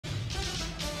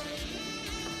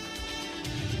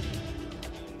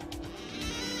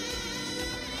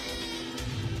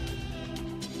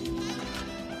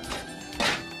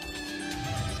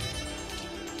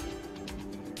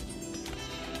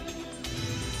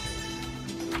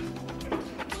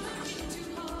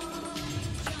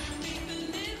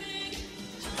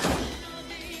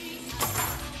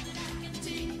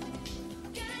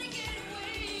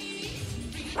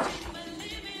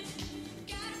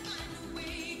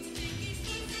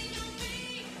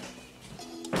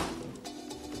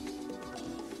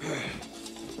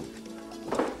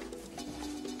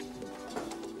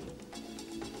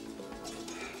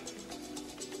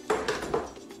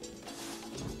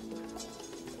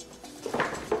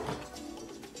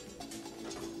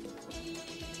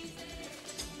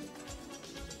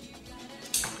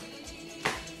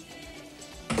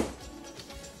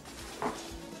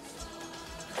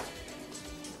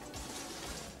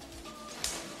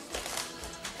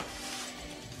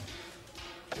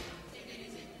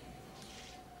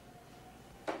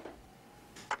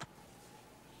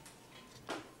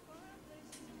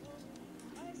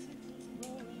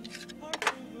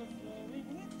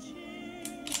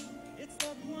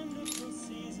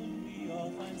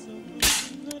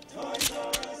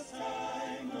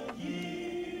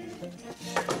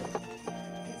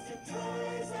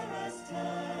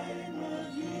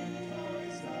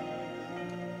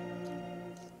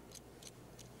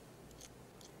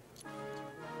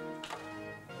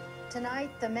Tonight,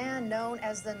 the man known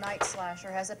as the Night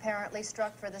Slasher has apparently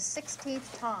struck for the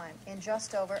 16th time in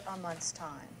just over a month's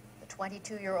time. The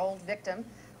 22-year-old victim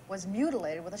was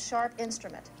mutilated with a sharp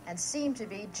instrument and seemed to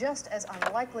be just as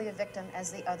unlikely a victim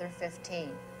as the other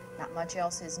 15. Not much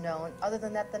else is known other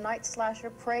than that the Night Slasher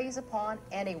preys upon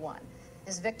anyone.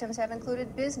 His victims have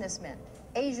included businessmen,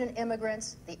 Asian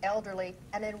immigrants, the elderly,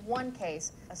 and in one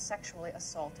case, a sexually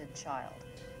assaulted child.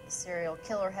 The serial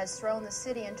killer has thrown the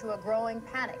city into a growing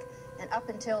panic, and up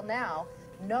until now,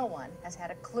 no one has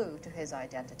had a clue to his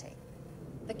identity.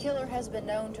 The killer has been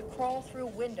known to crawl through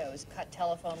windows, cut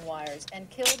telephone wires, and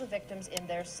kill the victims in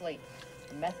their sleep.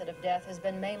 The method of death has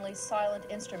been mainly silent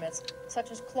instruments,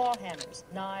 such as claw hammers,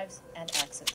 knives, and axes.